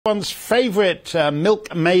Everyone's favourite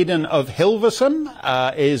milk maiden of Hilversum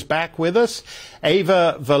is back with us,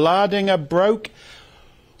 Eva Vlaardingerbroek.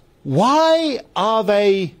 Why are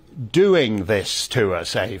they doing this to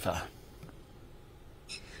us, Eva?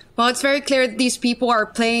 Well, it's very clear that these people are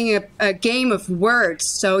playing a game of words.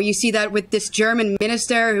 So you see that with this German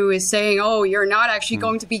minister who is saying, oh, you're not actually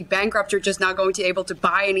going to be bankrupt. You're just not going to be able to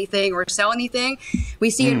buy anything or sell anything. We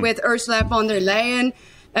see it with Ursula von der Leyen.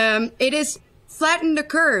 It is flatten the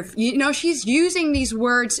curve. You know, she's using these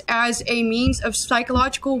words as a means of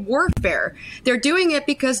psychological warfare. They're doing it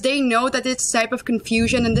because they know that this type of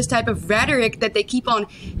confusion and this type of rhetoric that they keep on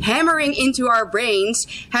hammering into our brains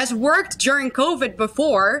has worked during COVID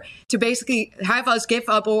before to basically have us give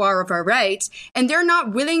up all of our rights. And they're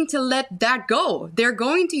not willing to let that go. They're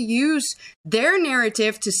going to use their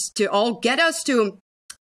narrative to all get us to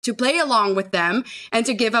play along with them and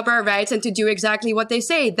to give up our rights and to do exactly what they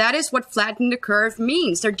say. That is what flatten the curve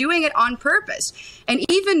means. They're doing it on purpose. And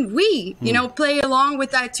even we, you know, play along with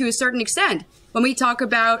that to a certain extent. When we talk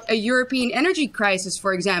about a European energy crisis,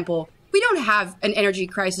 for example, we don't have an energy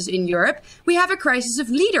crisis in Europe. We have a crisis of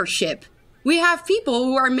leadership. We have people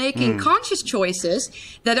who are making conscious choices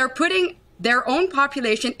that are putting their own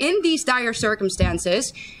population in these dire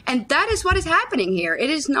circumstances. And that is what is happening here. It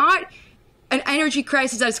is not an energy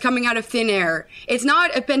crisis that's coming out of thin air. It's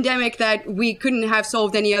not a pandemic that we couldn't have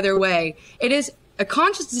solved any other way. It is a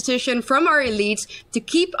conscious decision from our elites to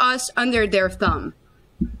keep us under their thumb.